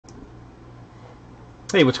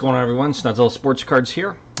Hey, what's going on, everyone? Snuzzel Sports Cards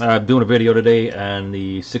here. I'm doing a video today on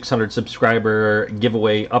the 600 subscriber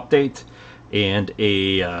giveaway update and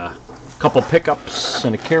a couple pickups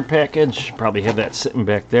and a care package. Probably have that sitting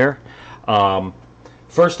back there.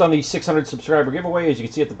 First, on the 600 subscriber giveaway, as you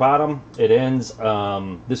can see at the bottom, it ends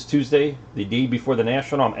this Tuesday, the day before the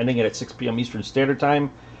National. I'm ending it at 6 p.m. Eastern Standard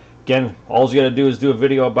Time. Again, all you got to do is do a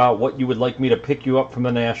video about what you would like me to pick you up from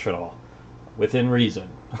the National, within reason.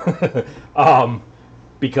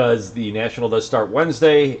 Because the National does start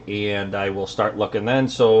Wednesday, and I will start looking then.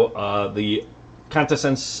 So the contest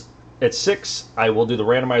ends at 6. I will do the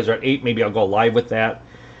randomizer at 8. Maybe I'll go live with that,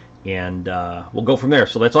 and we'll go from there.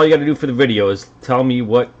 So that's all you got to do for the video is tell me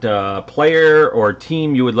what player or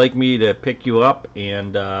team you would like me to pick you up,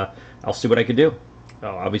 and I'll see what I can do.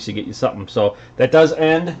 I'll obviously get you something. So that does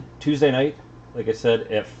end Tuesday night, like I said,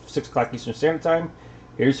 at 6 o'clock Eastern Standard Time.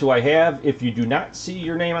 Here's who I have. If you do not see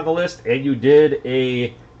your name on the list and you did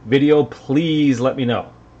a video, please let me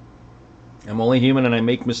know. I'm only human and I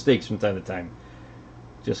make mistakes from time to time.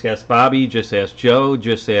 Just ask Bobby, just ask Joe,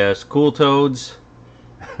 just ask Cool Toads.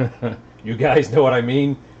 You guys know what I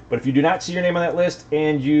mean. But if you do not see your name on that list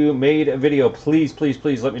and you made a video, please, please,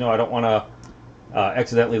 please let me know. I don't want to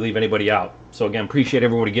accidentally leave anybody out. So again, appreciate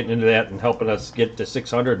everybody getting into that and helping us get to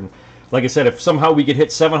 600. And like I said, if somehow we could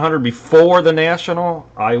hit 700 before the National,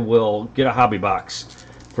 I will get a hobby box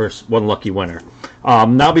for one lucky winner.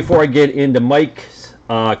 Now, before I get into Mike's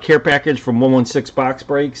care package from 116 Box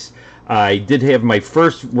Breaks, I did have my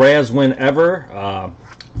first Raz win ever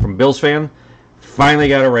from Bills fan. Finally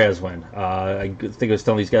got a Raz win. I think I was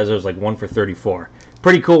telling these guys I was like 1 for 34.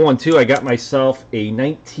 Pretty cool one, too. I got myself a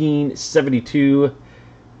 1972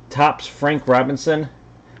 Topps Frank Robinson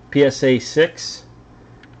PSA 6.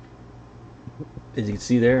 As you can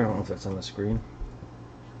see there, I don't know if that's on the screen.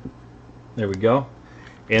 There we go.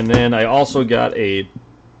 And then I also got a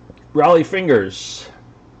Raleigh Fingers.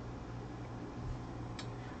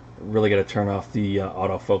 Really got to turn off the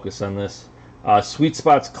autofocus on this. Sweet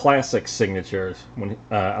Spots Classic Signatures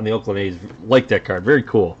on the Oakland A's. Like that card. Very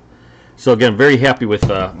cool. So again, very happy with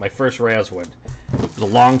my first Raz win. It was a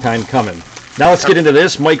long time coming. Now let's get into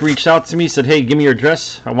this. Mike reached out to me, said, hey, give me your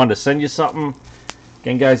address. I wanted to send you something.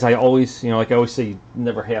 Again, guys, I always, like I always say, you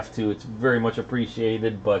never have to. It's very much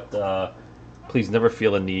appreciated, but please never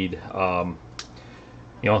feel a need.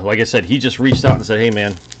 Like I said, he just reached out and said, hey,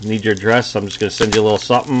 man, need your address. I'm just going to send you a little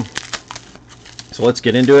something. So let's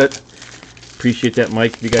get into it. Appreciate that,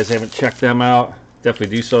 Mike. If you guys haven't checked them out,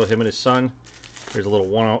 definitely do so. Him and his son. There's a little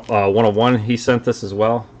 101 he sent us as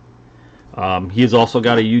well. He's also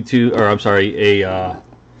got a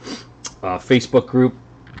Facebook group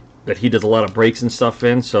that he does a lot of breaks and stuff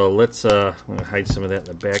in. So let's I'm gonna hide some of that in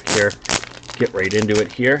the back here. Get right into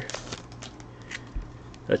it here.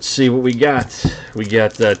 Let's see what we got. We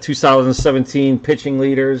got 2017 pitching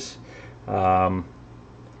leaders. Got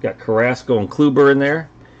Carrasco and Kluber in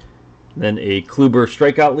there. Then a Kluber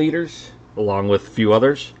strikeout leaders, along with a few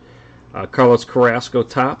others. Carlos Carrasco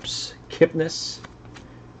Topps, Kipnis,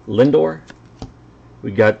 Lindor.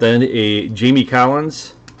 We got then a Jamie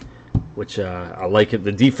Collins, which I like it.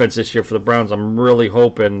 The defense this year for the Browns, I'm really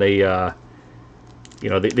hoping they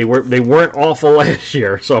weren't awful last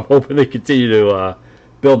year, so I'm hoping they continue to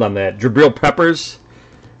build on that. Jabril Peppers.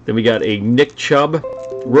 Then we got a Nick Chubb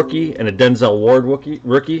rookie and a Denzel Ward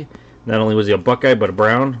rookie. Not only was he a Buckeye, but a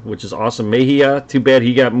Brown, which is awesome. Mejia, too bad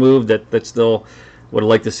he got moved. That still would have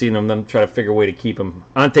liked to see them try to figure a way to keep him.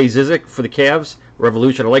 Ante Zizic for the Cavs.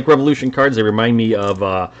 Revolution. I like Revolution cards. They remind me of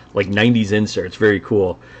like 90s inserts. Very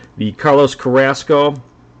cool. The Carlos Carrasco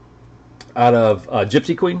out of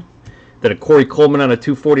Gypsy Queen. Then a Corey Coleman on a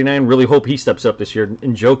 249. Really hope he steps up this year.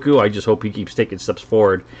 Njoku, I just hope he keeps taking steps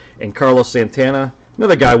forward. And Carlos Santana.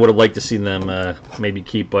 Another guy I would have liked to see them maybe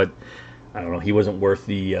keep, but I don't know. He wasn't worth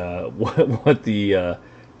the what the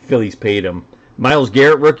Phillies paid him. Myles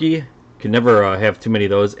Garrett rookie. Can never have too many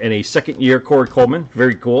of those. And a second-year Corey Coleman.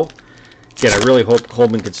 Very cool. Again, I really hope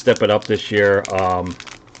Coleman could step it up this year.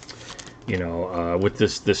 With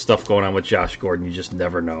this stuff going on with Josh Gordon, you just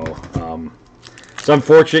never know. It's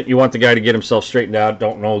unfortunate. You want the guy to get himself straightened out.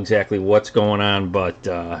 Don't know exactly what's going on, but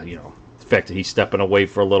the fact that he's stepping away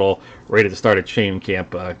for a little right at the start of training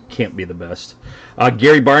camp can't be the best.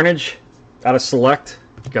 Gary Barnage out of Select.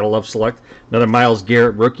 Gotta love Select. Another Myles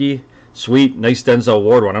Garrett rookie. Sweet. Nice Denzel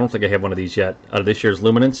Ward one. I don't think I have one of these yet. Out of this year's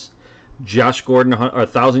Luminance. Josh Gordon,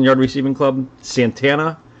 1,000-yard receiving club.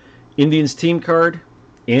 Santana, Indians team card.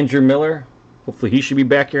 Andrew Miller. Hopefully he should be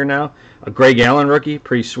back here now. A Greg Allen rookie.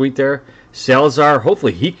 Pretty sweet there. Salazar.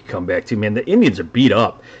 Hopefully he can come back too, man. The Indians are beat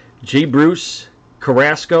up. Jay Bruce,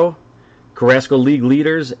 Carrasco, Carrasco league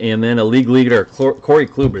leaders, and then a league leader, Corey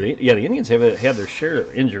Kluber. Yeah, the Indians have had their share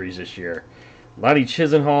of injuries this year. Lonnie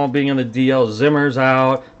Chisenhall being on the DL, Zimmer's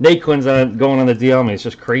out, Naquin's going on the DL. I mean, it's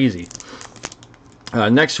just crazy.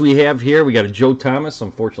 Next we have here, we got a Joe Thomas.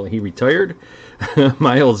 Unfortunately, he retired.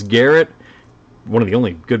 Myles Garrett, one of the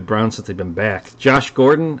only good Browns since they've been back. Josh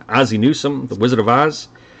Gordon, Ozzie Newsome, the Wizard of Oz.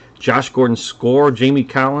 Josh Gordon score, Jamie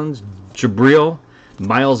Collins, Jabril,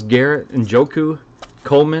 Myles Garrett, Njoku,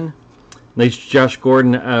 Coleman. Nice Josh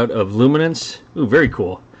Gordon out of Luminance. Ooh, very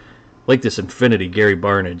cool. Like this Infinity Gary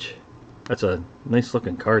Barnage. That's a nice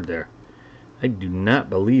looking card there. I do not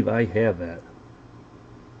believe I have that.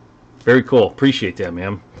 Very cool. Appreciate that,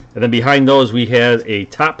 man. And then behind those, we had a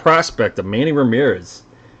top prospect of Manny Ramirez.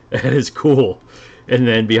 That is cool. And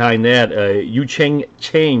then behind that, Yu Cheng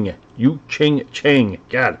Chang.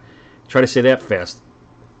 God, try to say that fast.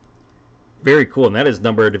 Very cool. And that is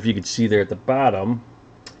numbered, if you could see there at the bottom,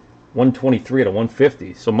 123 to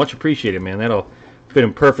 150. So much appreciated, man. That'll fit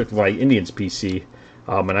in perfect with my Indians PC.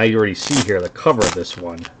 And I already see here the cover of this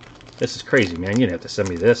one. This is crazy, man. You're going to have to send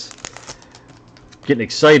me this. Getting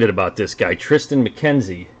excited about this guy, Triston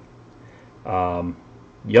McKenzie.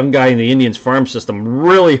 Young guy in the Indians farm system.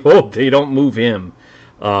 Really hope they don't move him.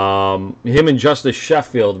 Him and Justice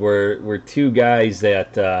Sheffield were two guys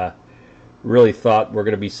that really thought were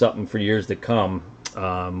going to be something for years to come.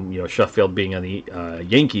 Sheffield being on the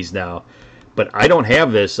Yankees now. But I don't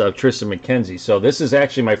have this Triston McKenzie. So this is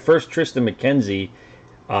actually my first Triston McKenzie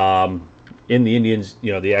in the Indians,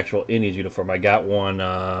 the actual Indians uniform. I got one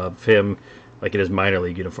of him like in his minor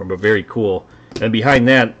league uniform, but very cool. And behind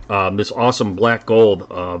that, this awesome black gold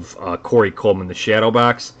of Corey Coleman, the Shadow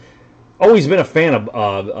Box. Always been a fan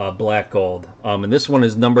of black gold. And this one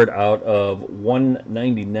is numbered out of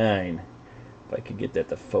 199. If I could get that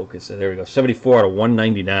to focus. There we go. 74 out of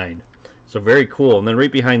 199. So very cool. And then right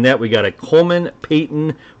behind that, we got a Coleman,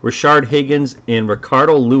 Peyton, Rashard Higgins, and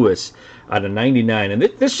Ricardo Lewis out of 99. And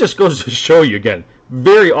this just goes to show you again.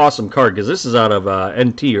 Very awesome card, because this is out of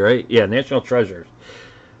NT, right? Yeah, National Treasures.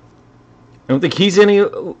 I don't think he's any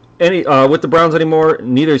with the Browns anymore.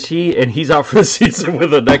 Neither is he, and he's out for the season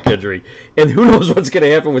with a neck injury. And who knows what's going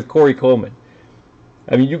to happen with Corey Coleman.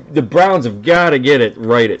 I mean, the Browns have got to get it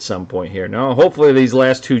right at some point here. Now, hopefully these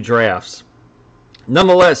last two drafts.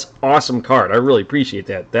 Nonetheless, awesome card. I really appreciate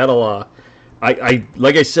that. That'll, I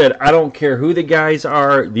like I said, I don't care who the guys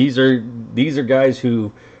are. These are guys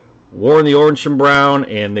who wore the orange and brown,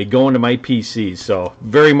 and they go into my PC. So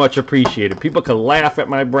very much appreciated. People can laugh at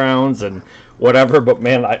my Browns and whatever, but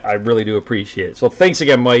man, I really do appreciate it. So thanks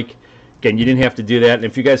again, Mike. Again, you didn't have to do that. And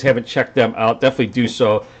if you guys haven't checked them out, definitely do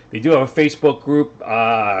so. They do have a Facebook group.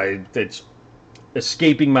 It's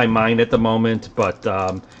escaping my mind at the moment, but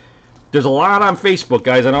there's a lot on Facebook,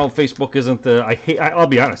 guys. I know Facebook isn't the... I'll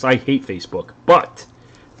be honest, I hate Facebook. But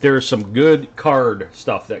there's some good card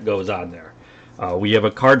stuff that goes on there. We have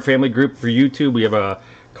a card family group for YouTube. We have a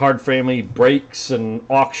card family breaks and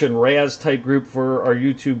auction Raz type group for our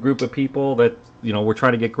YouTube group of people that we're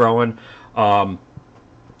trying to get growing.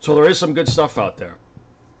 So there is some good stuff out there.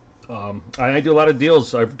 I do a lot of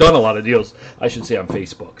deals. I've done a lot of deals, I should say, on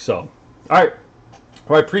Facebook. So, all right.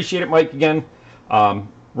 Well, I appreciate it, Mike, again.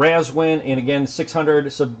 Raz win, and again,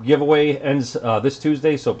 600 sub giveaway ends this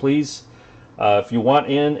Tuesday. So please, if you want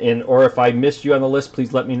in, or if I missed you on the list,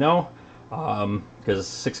 please let me know. Because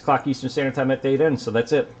 6 o'clock Eastern Standard Time that date ends. So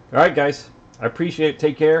that's it. All right, guys. I appreciate it.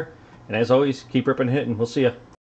 Take care. And as always, keep ripping and hitting. We'll see you.